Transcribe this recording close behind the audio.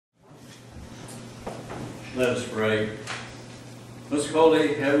Let us pray. Most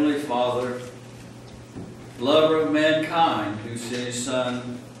holy Heavenly Father, lover of mankind, who sent His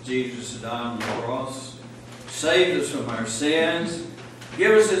Son Jesus to die on the cross, saved us from our sins,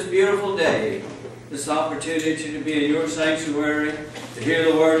 give us this beautiful day, this opportunity to be in your sanctuary, to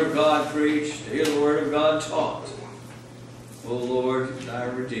hear the Word of God preached, to hear the Word of God taught. O Lord, thy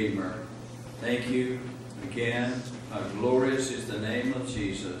Redeemer, thank you again. How glorious is the name of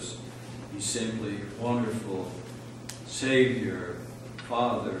Jesus. He's simply wonderful Savior,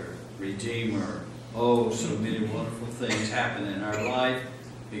 Father, Redeemer. Oh, so many wonderful things happen in our life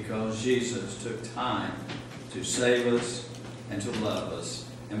because Jesus took time to save us and to love us.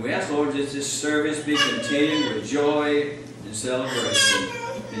 And we ask, Lord, that this service be continued with joy and celebration.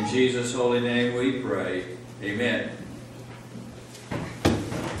 In Jesus' holy name we pray. Amen.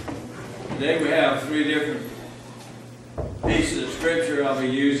 Today we have three different pieces of scripture I'll be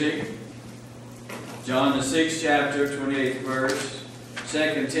using. John the 6th chapter, 28th verse.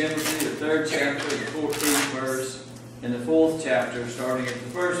 2 Timothy the 3rd chapter, the 14th verse. And the 4th chapter, starting at the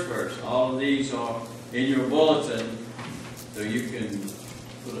 1st verse. All of these are in your bulletin, so you can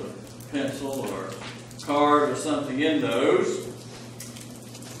put a pencil or card or something in those.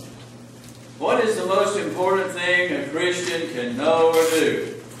 What is the most important thing a Christian can know or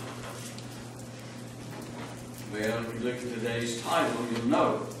do? Well, if you look at today's title, you'll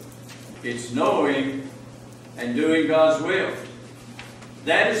know. It's knowing and doing God's will.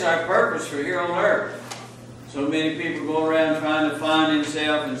 That is our purpose for here on earth. So many people go around trying to find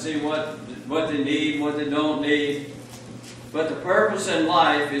themselves and see what they need, what they don't need. But the purpose in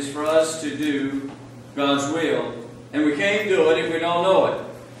life is for us to do God's will. And we can't do it if we don't know it.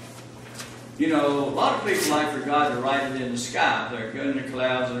 You know, a lot of people like for God to write it in the sky. They're good in the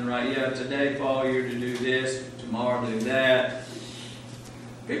clouds and write, yeah, today, Paul, you're to do this, tomorrow do that.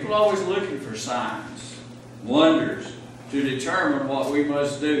 People are always looking for signs, wonders, to determine what we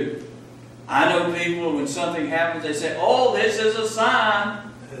must do. I know people, when something happens, they say, oh, this is a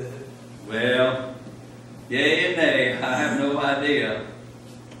sign. Well, yea and nay, I have no idea.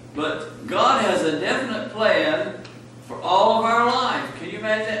 But God has a definite plan for all of our life. Can you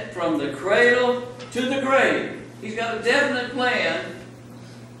imagine that? From the cradle to the grave. He's got a definite plan.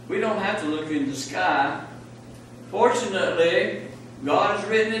 We don't have to look in the sky. Fortunately, God has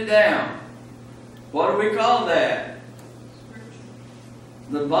written it down. What do we call that?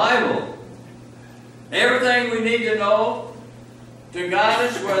 The Bible. Everything we need to know to guide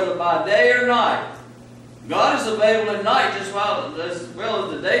us, whether by day or night. God is available at night as well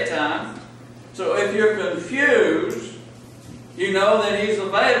as the daytime. So if you're confused, you know that He's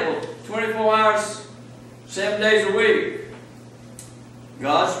available 24 hours, 7 days a week.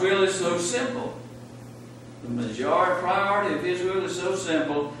 God's will is so simple. The majority priority of His will is so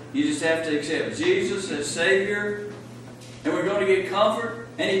simple. You just have to accept Jesus as Savior, and we're going to get comfort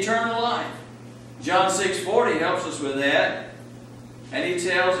and eternal life. John 6:40 helps us with that. And He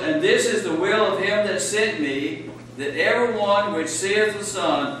tells, and this is the will of Him that sent me, that every one which seeth the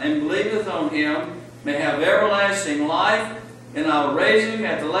Son and believeth on Him may have everlasting life, and I'll raise him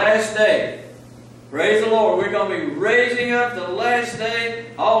at the last day. Praise the Lord. We're going to be raising up the last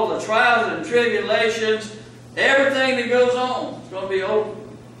day, all the trials and tribulations, everything that goes on. It's going to be over.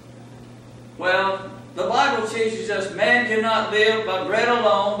 Well, the Bible teaches us man cannot live by bread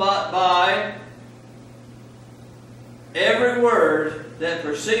alone, but by every word that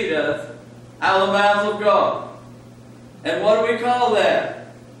proceedeth out of the mouth of God. And what do we call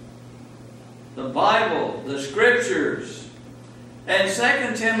that? The Bible, the Scriptures. And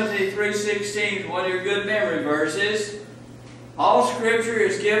 2 Timothy 3:16 is one of your good memory verses. All Scripture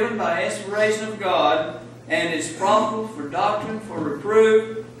is given by inspiration of God, and is profitable for doctrine, for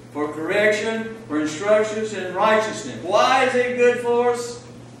reproof, for correction, for instructions in righteousness. Why is it good for us?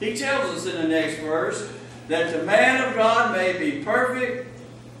 He tells us in the next verse, that the man of God may be perfect,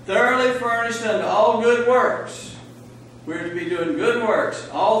 thoroughly furnished unto all good works. We're to be doing good works,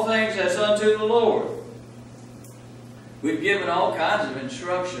 all things as unto the Lord. We've given all kinds of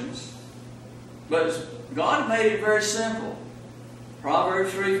instructions, but God made it very simple.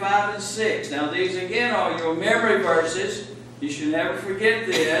 Proverbs 3, 5, and 6. Now these again are your memory verses. You should never forget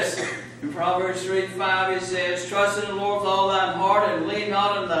this. In Proverbs 3, 5 it says, trust in the Lord with all thine heart, and lean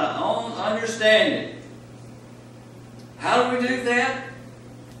not on thy own understanding. How do we do that?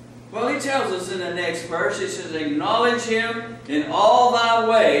 Well, He tells us in the next verse, He says, acknowledge Him in all thy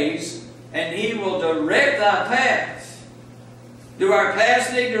ways, and He will direct thy paths. Do our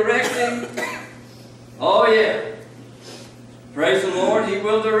paths need directing? Oh, yeah. Praise the Lord, He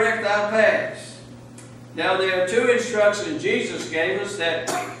will direct thy paths. Now there are two instructions Jesus gave us that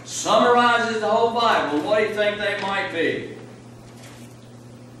summarizes the whole Bible. What do you think they might be?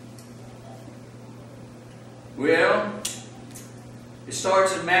 Well, it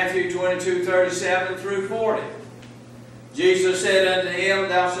starts in Matthew 22:37 through 40. Jesus said unto him,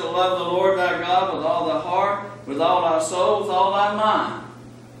 Thou shalt love the Lord thy God with all thy heart, with all thy soul, with all thy mind.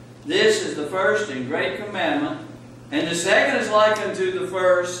 This is the first and great commandment. And the second is like unto the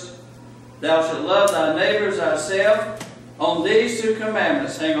first. Thou shalt love thy neighbor as thyself. On these two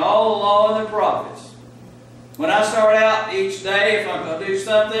commandments hang all the law and the prophets. When I start out each day, if I'm going to do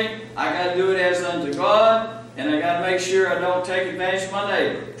something, I got to do it as unto God, and I got to make sure I don't take advantage of my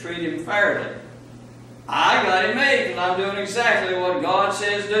neighbor, treat him fairly. I got it made because I'm doing exactly what God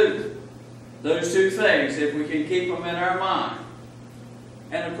says do. Those two things, if we can keep them in our mind.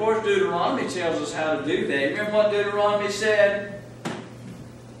 And of course, Deuteronomy tells us how to do that. Remember what Deuteronomy said?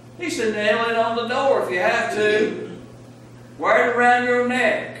 He said, nail it on the door if you have to. Wear it around your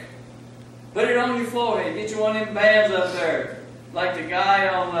neck. Put it on your forehead. Get you one of them bands up there. Like the guy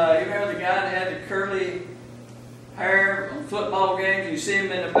on, you remember the guy that had the curly hair on football games? You see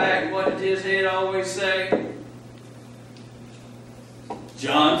him in the back. What did his head always say?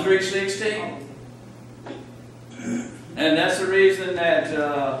 John 3:16. And that's the reason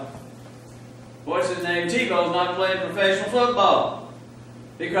that, what's his name? Tebow's not playing professional football.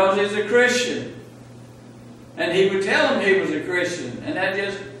 Because he's a Christian. And he would tell him he was a Christian. And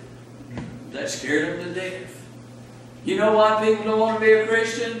that scared him to death. You know why people don't want to be a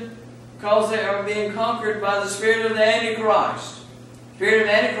Christian? Because they are being conquered by the spirit of the Antichrist. The spirit of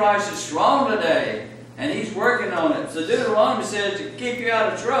the Antichrist is strong today. And he's working on it. So Deuteronomy says to keep you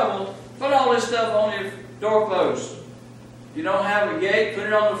out of trouble, put all this stuff on your doorpost. If you don't have a gate, put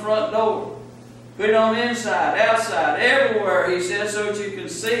it on the front door. Put it on the inside, outside, everywhere, he says, so that you can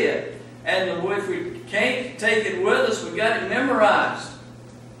see it. And if we can't take it with us, we've got it memorized.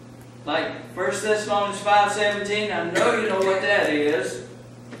 Like 1 Thessalonians 5:17, I know you know what that is.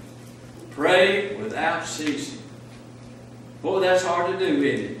 Pray without ceasing. Boy, that's hard to do,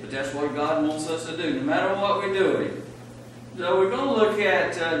 isn't it? But that's what God wants us to do, no matter what we're doing. So we're going to look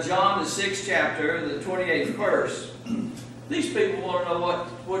at John the 6th chapter, the 28th verse. These people want to know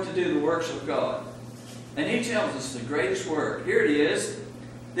what to do the works of God. And he tells us the greatest work. Here it is.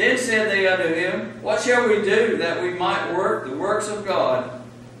 Then said they unto him, What shall we do that we might work the works of God?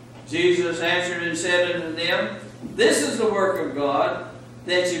 Jesus answered and said unto them, This is the work of God,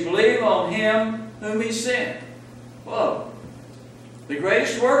 that you believe on him whom he sent. Whoa. The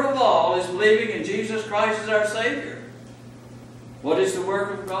greatest work of all is believing in Jesus Christ as our Savior. What is the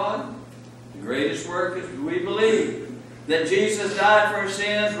work of God? The greatest work is we believe that Jesus died for our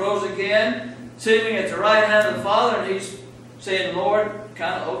sins, rose again, sitting at the right hand of the Father, and he's saying, Lord,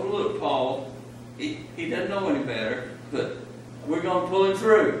 kind of overlook Paul. He doesn't know any better, but we're going to pull him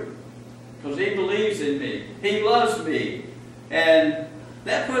through because he believes in me. He loves me. And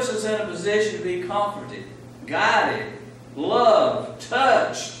that puts us in a position to be comforted, guided, loved,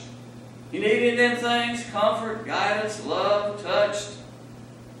 touched. You need any of them things? Comfort, guidance, love, touched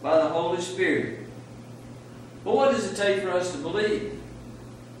by the Holy Spirit. But what does it take for us to believe?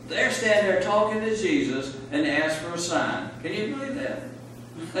 They're standing there talking to Jesus and they ask for a sign. Can you believe that?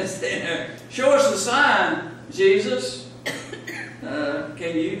 They stand there. Show us the sign, Jesus.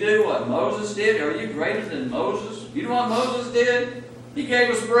 Can you do what Moses did? Are you greater than Moses? You know what Moses did? He gave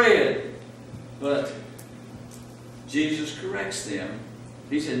us bread. But Jesus corrects them.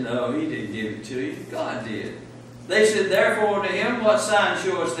 He said, no, he didn't give it to you. God did. They said, therefore to him, what sign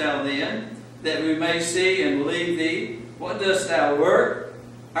showest thou then, that we may see and believe thee? What dost thou work?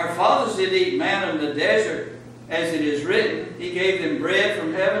 Our fathers did eat manna in the desert, as it is written, he gave them bread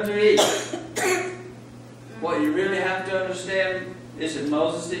from heaven to eat. What you really have to understand is that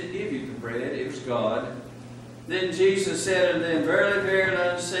Moses didn't give you the bread, it was God. Then Jesus said unto them, Verily, verily,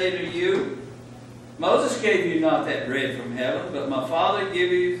 I say to you, Moses gave you not that bread from heaven, but my Father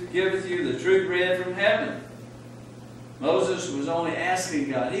giveth you the true bread from heaven. Moses was only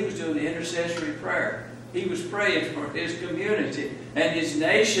asking God. He was doing the intercessory prayer. He was praying for his community and his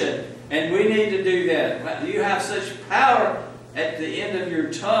nation. And we need to do that. You have such power at the end of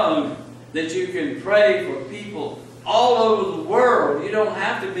your tongue that you can pray for people all over the world. You don't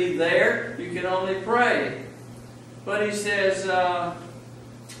have to be there. You can only pray. But he says,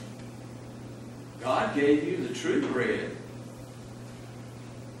 God gave you the true bread.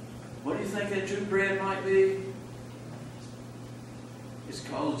 What do you think that true bread might be? It's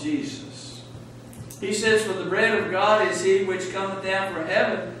called Jesus. He says, For the bread of God is he which cometh down from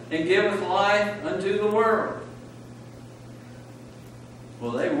heaven and giveth life unto the world.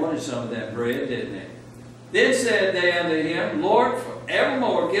 Well, they wanted some of that bread, didn't they? Then said they unto him, Lord,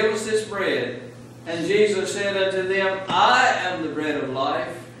 forevermore give us this bread. And Jesus said unto them, I am the bread of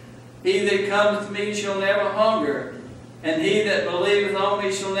life. He that cometh to me shall never hunger, and he that believeth on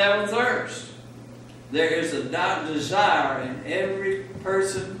me shall never thirst. There is a desire in every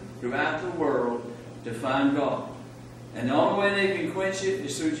person throughout the world to find God. And the only way they can quench it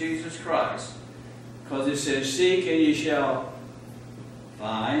is through Jesus Christ. Because it says, seek and ye shall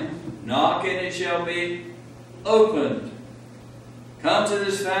find, knock and it shall be opened. Come to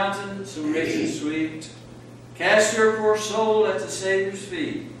this fountain, so rich and sweet. Cast your poor soul at the Savior's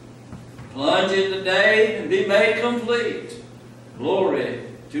feet. Plunge in the day and be made complete. Glory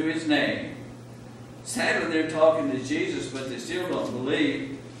to His name. Sadly, they're talking to Jesus, but they still don't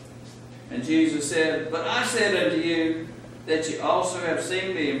believe. And Jesus said, but I said unto you that you also have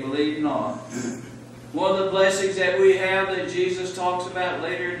seen me and believe not. One of the blessings that we have that Jesus talks about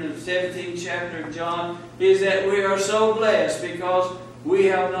later in the 17th chapter of John is that we are so blessed because we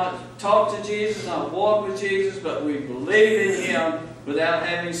have not talked to Jesus, not walked with Jesus, but we believe in Him without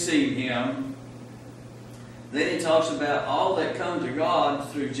having seen Him. Then He talks about all that come to God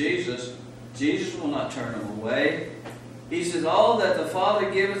through Jesus. Jesus will not turn them away. He says, all that the Father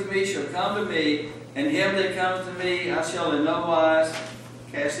giveth me shall come to me, and him that cometh to me I shall in no wise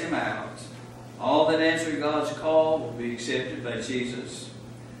cast him out. All that answer God's call will be accepted by Jesus.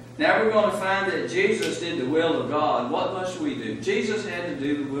 Now we're going to find that Jesus did the will of God. What must we do? Jesus had to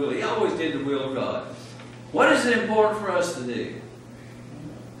do the will. He always did the will of God. What is it important for us to do?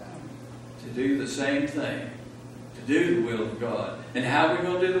 To do the same thing. To do the will of God. And how are we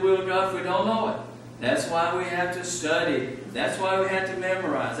going to do the will of God if we don't know it? That's why we have to study. That's why we have to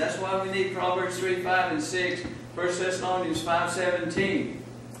memorize. That's why we need Proverbs 3, 5, and 6. 1 Thessalonians 5:17.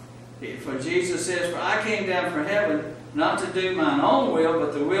 For Jesus says, for I came down from heaven not to do mine own will,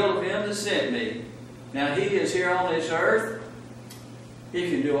 but the will of Him that sent me. Now He is here on this earth. He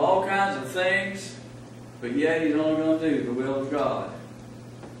can do all kinds of things, but yet He's only going to do the will of God.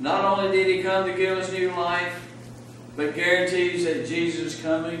 Not only did He come to give us new life, but guarantees that Jesus is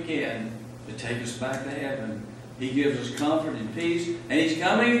coming again to take us back to heaven. He gives us comfort and peace, and He's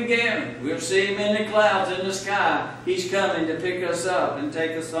coming again. We'll see Him in the clouds in the sky. He's coming to pick us up and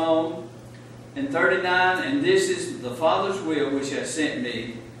take us home. And 39, and this is the Father's will which hath sent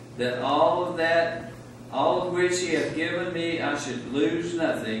me, that all of which He hath given me, I should lose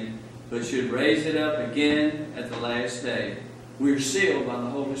nothing, but should raise it up again at the last day. We are sealed by the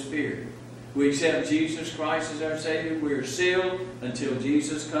Holy Spirit. We accept Jesus Christ as our Savior. We are sealed until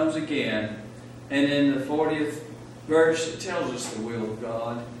Jesus comes again. And in the 40th verse, it tells us the will of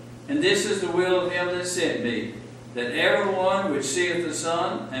God. And this is the will of Him that sent me, that everyone which seeth the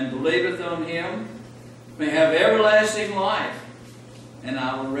Son and believeth on Him may have everlasting life, and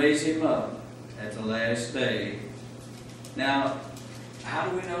I will raise him up at the last day. Now, how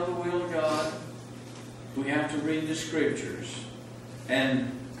do we know the will of God? We have to read the Scriptures.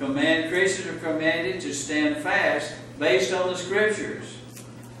 And Christians are commanded to stand fast based on the Scriptures.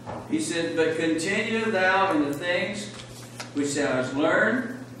 He said, but continue thou in the things which thou hast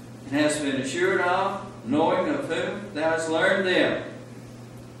learned and hast been assured of, knowing of whom thou hast learned them.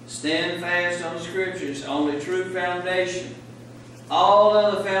 Stand fast on the Scriptures, on the true foundation. All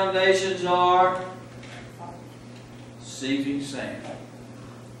other foundations are sinking sand.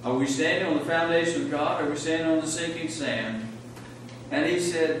 Are we standing on the foundation of God, or are we standing on the sinking sand? And he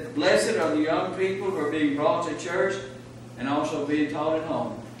said, blessed are the young people who are being brought to church and also being taught at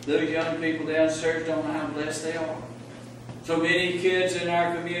home. Those young people downstairs don't know how blessed they are. So many kids in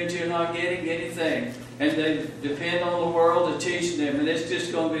our community are not getting anything. And they depend on the world to teach them. And it's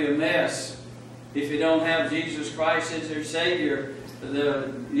just going to be a mess. If you don't have Jesus Christ as their Savior,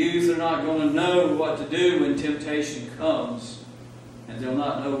 the youth are not going to know what to do when temptation comes. And they'll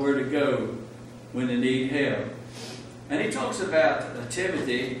not know where to go when they need help. And he talks about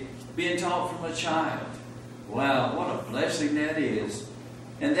Timothy being taught from a child. Wow, what a blessing that is.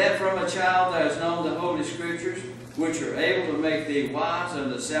 And that from a child that has known the Holy Scriptures, which are able to make thee wise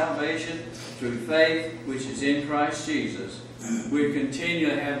unto salvation through faith which is in Christ Jesus. We continue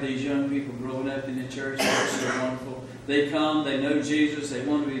to have these young people growing up in the church. It's so wonderful. They come, they know Jesus, they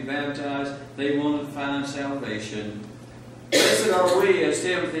want to be baptized, they want to find salvation. Blessed are we as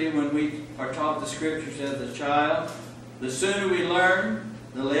Timothy when we are taught the Scriptures as a child. The sooner we learn,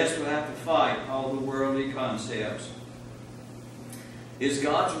 the less we'll have to fight all the worldly concepts. Is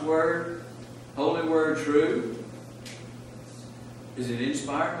God's Word, Holy Word, true? Is it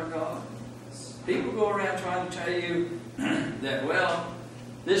inspired by God? People go around trying to tell you that, well,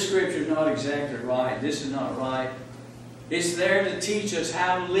 this Scripture is not exactly right. This is not right. It's there to teach us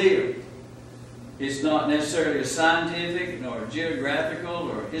how to live. It's not necessarily a scientific, nor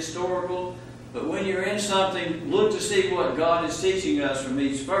geographical, or historical. But when you're in something, look to see what God is teaching us from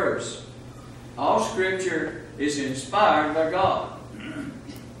each verse. All Scripture is inspired by God.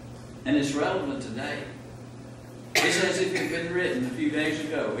 And it's relevant today. It's as if it had been written a few days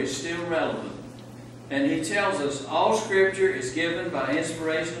ago. It's still relevant. And He tells us all Scripture is given by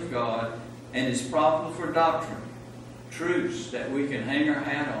inspiration of God and is profitable for doctrine. Truths that we can hang our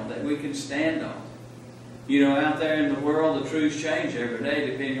hat on, that we can stand on. You know, out there in the world, the truths change every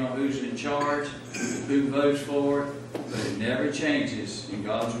day depending on who's in charge, who votes for it. But it never changes in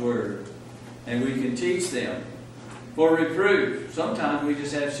God's Word. And we can teach them. For reproof, sometimes we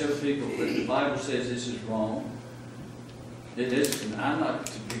just have to show people that the Bible says this is wrong. It is. I'm not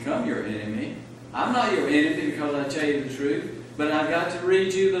to become your enemy. I'm not your enemy because I tell you the truth. But I've got to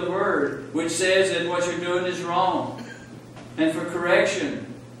read you the Word, which says that what you're doing is wrong. And for correction,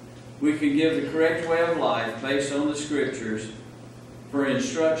 we can give the correct way of life based on the Scriptures for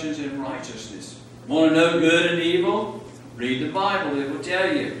instructions in righteousness. Want to know good and evil? Read the Bible. It will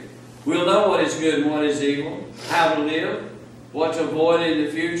tell you. We'll know what is good and what is evil, how to live, what to avoid in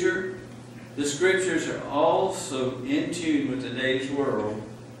the future. The Scriptures are also in tune with today's world.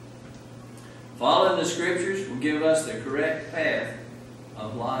 Following the Scriptures will give us the correct path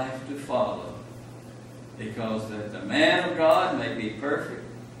of life to follow. Because that the man of God may be perfect,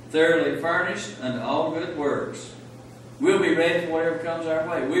 thoroughly furnished unto all good works. We'll be ready for whatever comes our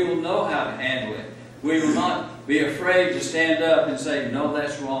way. We will know how to handle it. We will not be afraid to stand up and say, no,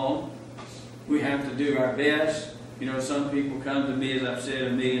 that's wrong. We have to do our best. You know, some people come to me, as I've said a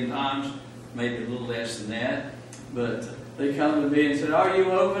million times, maybe a little less than that, but they come to me and say, are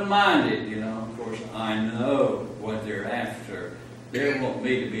you open-minded? You know, of course, I know what they're after. They want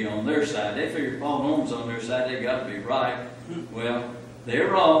me to be on their side. They figure Paul Norman's on their side, they got to be right. Well, they're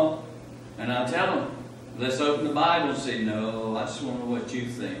wrong. And I tell them, let's open the Bible and say, no, I just want to know what you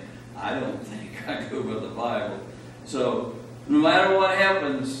think. I don't think I go with the Bible. So, no matter what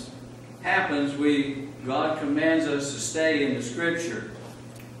happens, God commands us to stay in the Scripture.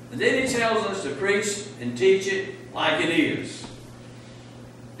 And then He tells us to preach and teach it like it is.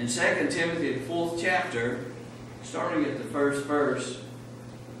 In 2 Timothy, the 4th chapter, starting at the first verse,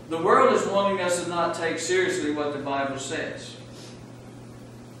 the world is wanting us to not take seriously what the Bible says.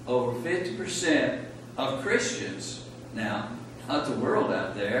 Over 50% of Christians, now, not the world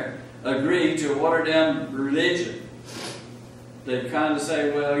out there, agree to water down religion. They kind of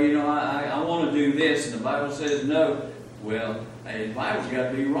say, well, you know, I want to do this, and the Bible says no. Well, the Bible's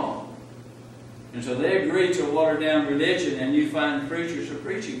got to be wrong. And so they agree to water down religion, and you find preachers are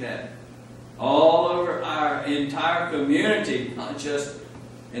preaching that all over our entire community, not just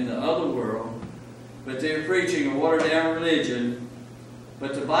in the other world, but they're preaching a watered down religion.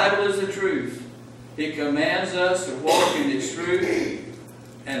 But the Bible is the truth. It commands us to walk in its truth.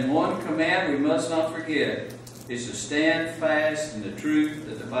 And one command we must not forget is to stand fast in the truth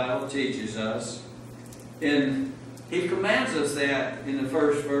that the Bible teaches us. And He commands us that in the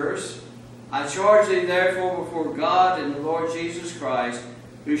first verse. I charge thee therefore before God and the Lord Jesus Christ,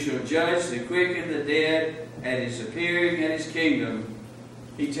 who shall judge the quick and the dead at His appearing and His kingdom.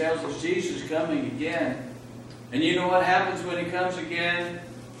 He tells us Jesus is coming again. And you know what happens when He comes again?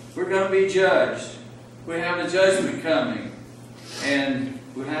 We're going to be judged. We have a judgment coming. And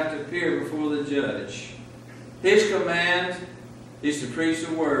we have to appear before the judge. His command is to preach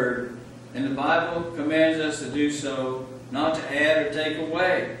the Word. And the Bible commands us to do so, not to add or take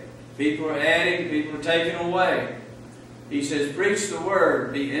away. People are adding, people are taking away. He says, preach the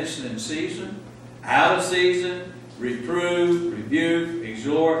Word, be instant in season, out of season, reprove, rebuke,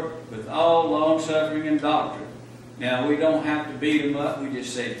 exhort, with all long-suffering and doctrine. Now, we don't have to beat them up. We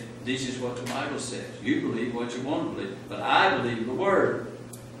just say, this is what the Bible says. You believe what you want to believe. But I believe the Word.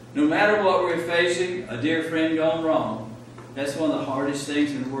 No matter what we're facing, a dear friend gone wrong, that's one of the hardest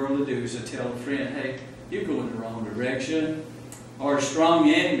things in the world to do, is to tell a friend, hey, you're going the wrong direction. Or a strong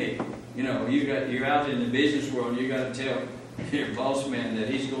enemy. You know, you're out in the business world, you got to tell your boss man that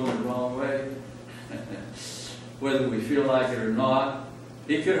he's going the wrong way. Whether we feel like it or not,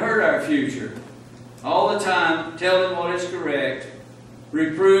 it could hurt our future. All the time, tell them what is correct.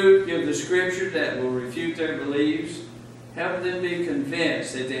 Reprove, give the Scripture that will refute their beliefs. Help them be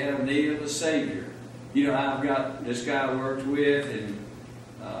convinced that they have need of a Savior. You know, I've got this guy I worked with, and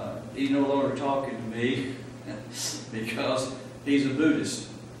he's no longer talking to me because he's a Buddhist.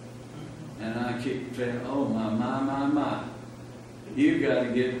 And I keep saying, oh my. You've got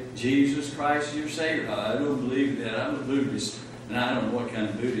to get Jesus Christ as your Savior. I don't believe that. I'm a Buddhist. And I don't know what kind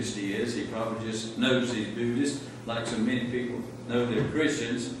of Buddhist he is. He probably just knows he's Buddhist, like so many people know they're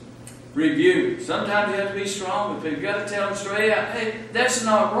Christians. rebuke. Sometimes you have to be strong with people. You've got to tell them straight out, hey, that's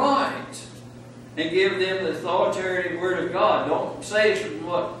not right. And give them the authoritative Word of God. Don't say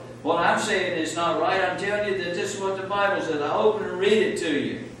what I'm saying is not right. I'm telling you that this is what the Bible says. I open and read it to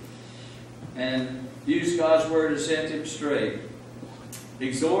you. And use God's Word to set them straight.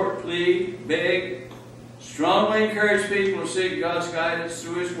 Exhort, plead, beg, strongly encourage people to seek God's guidance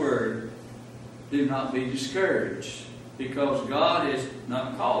through His Word. Do not be discouraged, because God has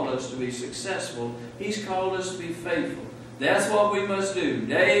not called us to be successful. He's called us to be faithful. That's what we must do,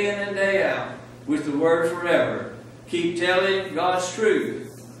 day in and day out, with the Word forever. Keep telling God's truth.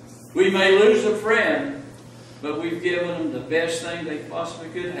 We may lose a friend, but we've given them the best thing they possibly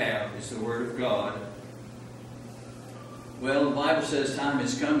could have. It's the Word of God. Well, the Bible says time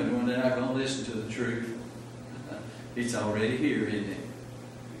is coming when they're not going to listen to the truth. It's already here, isn't it?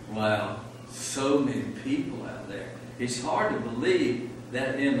 Wow. So many people out there. It's hard to believe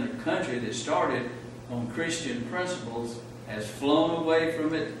that in a country that started on Christian principles has flown away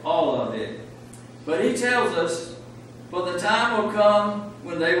from it, all of it. But he tells us, for the time will come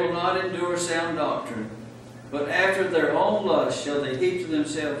when they will not endure sound doctrine, but after their own lust shall they heap to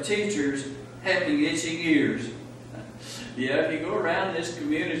themselves teachers having itching ears. Yeah, if you go around this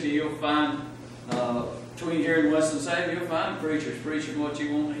community, you'll find, between here and Western Salem, you'll find preachers preaching what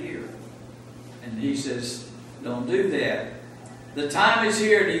you want to hear. And he says, don't do that. The time is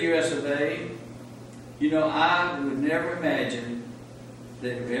here in the U.S. of A. You know, I would never imagine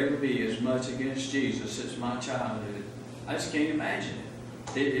that there would ever be as much against Jesus since my childhood. I just can't imagine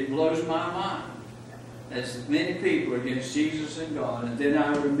it. It blows my mind. As many people against Jesus and God. And then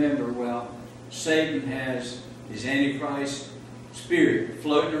I remember, well, Satan has his Antichrist spirit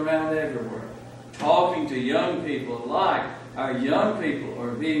floating around everywhere, talking to young people alike. Our young people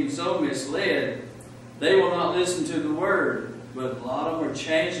are being so misled, they will not listen to the Word, but a lot of them are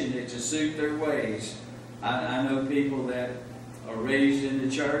changing it to suit their ways. I know people that are raised in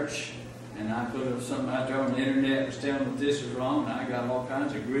the church, and I put up something out there on the internet was telling them this is wrong, and I got all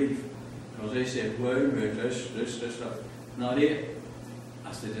kinds of grief because they said, wait a minute, that's not it.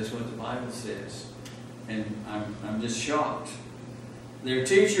 I said, that's what the Bible says. And I'm just shocked. There are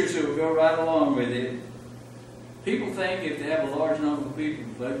teachers who will go right along with it. People think if they have a large number of people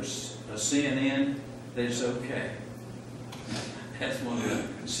vote a sin in, that it's okay. That's one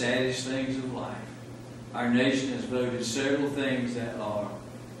of the saddest things of life. Our nation has voted several things that are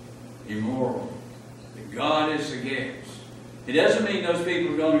immoral, that God is against. It doesn't mean those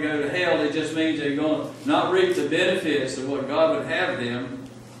people are going to go to hell. It just means they're going to not reap the benefits of what God would have them.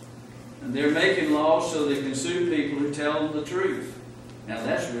 And they're making laws so they can sue people who tell them the truth. Now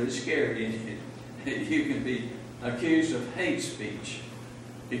that's really scary, isn't it? You can be accused of hate speech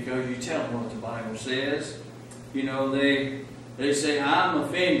because you tell them what the Bible says. You know, they say, I'm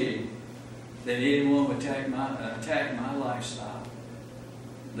offended that anyone would attack my lifestyle.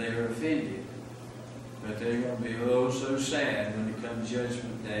 They're offended. But they're going to be so sad when it comes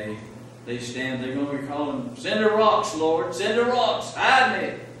Judgment Day. They're going to be calling, send the rocks, Lord, send the rocks, hide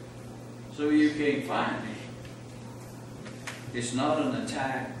me, so you can't find me. It's not an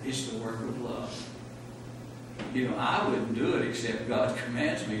attack, it's the work of love. You know, I wouldn't do it except God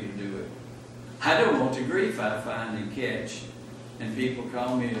commands me to do it. I don't want the grief I find and catch. And people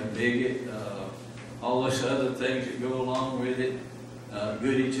call me a bigot, all those other things that go along with it,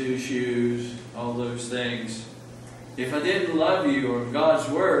 goody two-shoes, all those things. If I didn't love you, or God's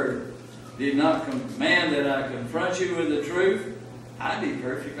Word did not command that I confront you with the truth, I'd be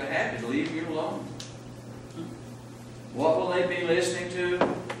perfectly happy to leave you alone. What will they be listening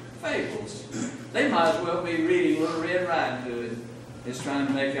to? Fables. They might as well be reading Little Red Riding Hood. It's trying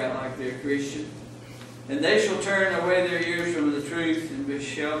to make out like they're Christian. And they shall turn away their ears from the truth, and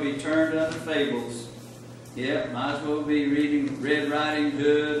shall be turned unto fables. Yeah, might as well be reading Red Riding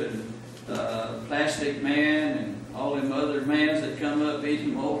Hood and Plastic Man and all them other mans that come up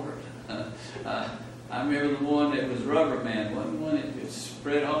anymore. I remember the one that was Rubber Man. Wasn't one that could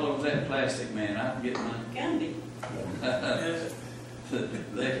spread all over that Plastic Man. I can get my candy.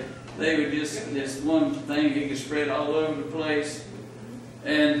 They would just one thing he could spread all over the place,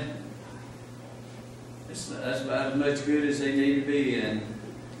 and that's about as much good as they need to be. And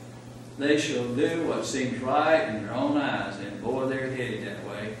they shall do what seems right in their own eyes, and boy, they're headed that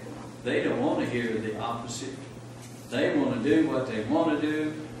way. They don't want to hear the opposite. They want to do what they want to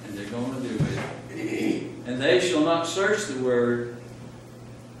do, and they're going to do it. And they shall not search the Word,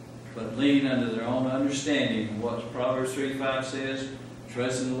 but lean unto their own understanding. And what Proverbs 3:5 says,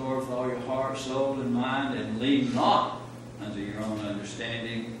 trust in the Lord with all your heart, soul, and mind, and lean not unto your own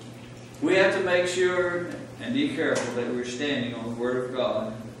understanding. We have to make sure and be careful that we're standing on the Word of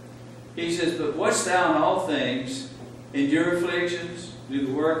God. He says, but what's thou in all things, endure afflictions, do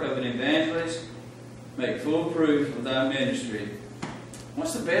the work of an evangelist, make full proof of thy ministry.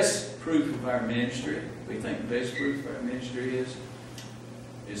 What's the best proof of our ministry? We think the best proof of our ministry is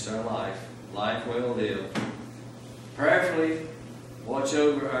it's our life. Life well lived. Prayerfully, watch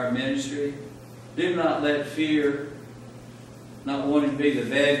over our ministry. Do not let fear, not wanting to be the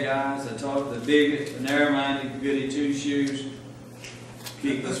bad guys, the bigot, the narrow-minded, goody two-shoes,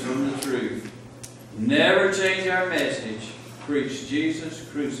 keep us from the truth. Never change our message. Preach Jesus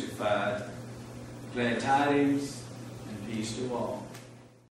crucified. Glad tidings and peace to all.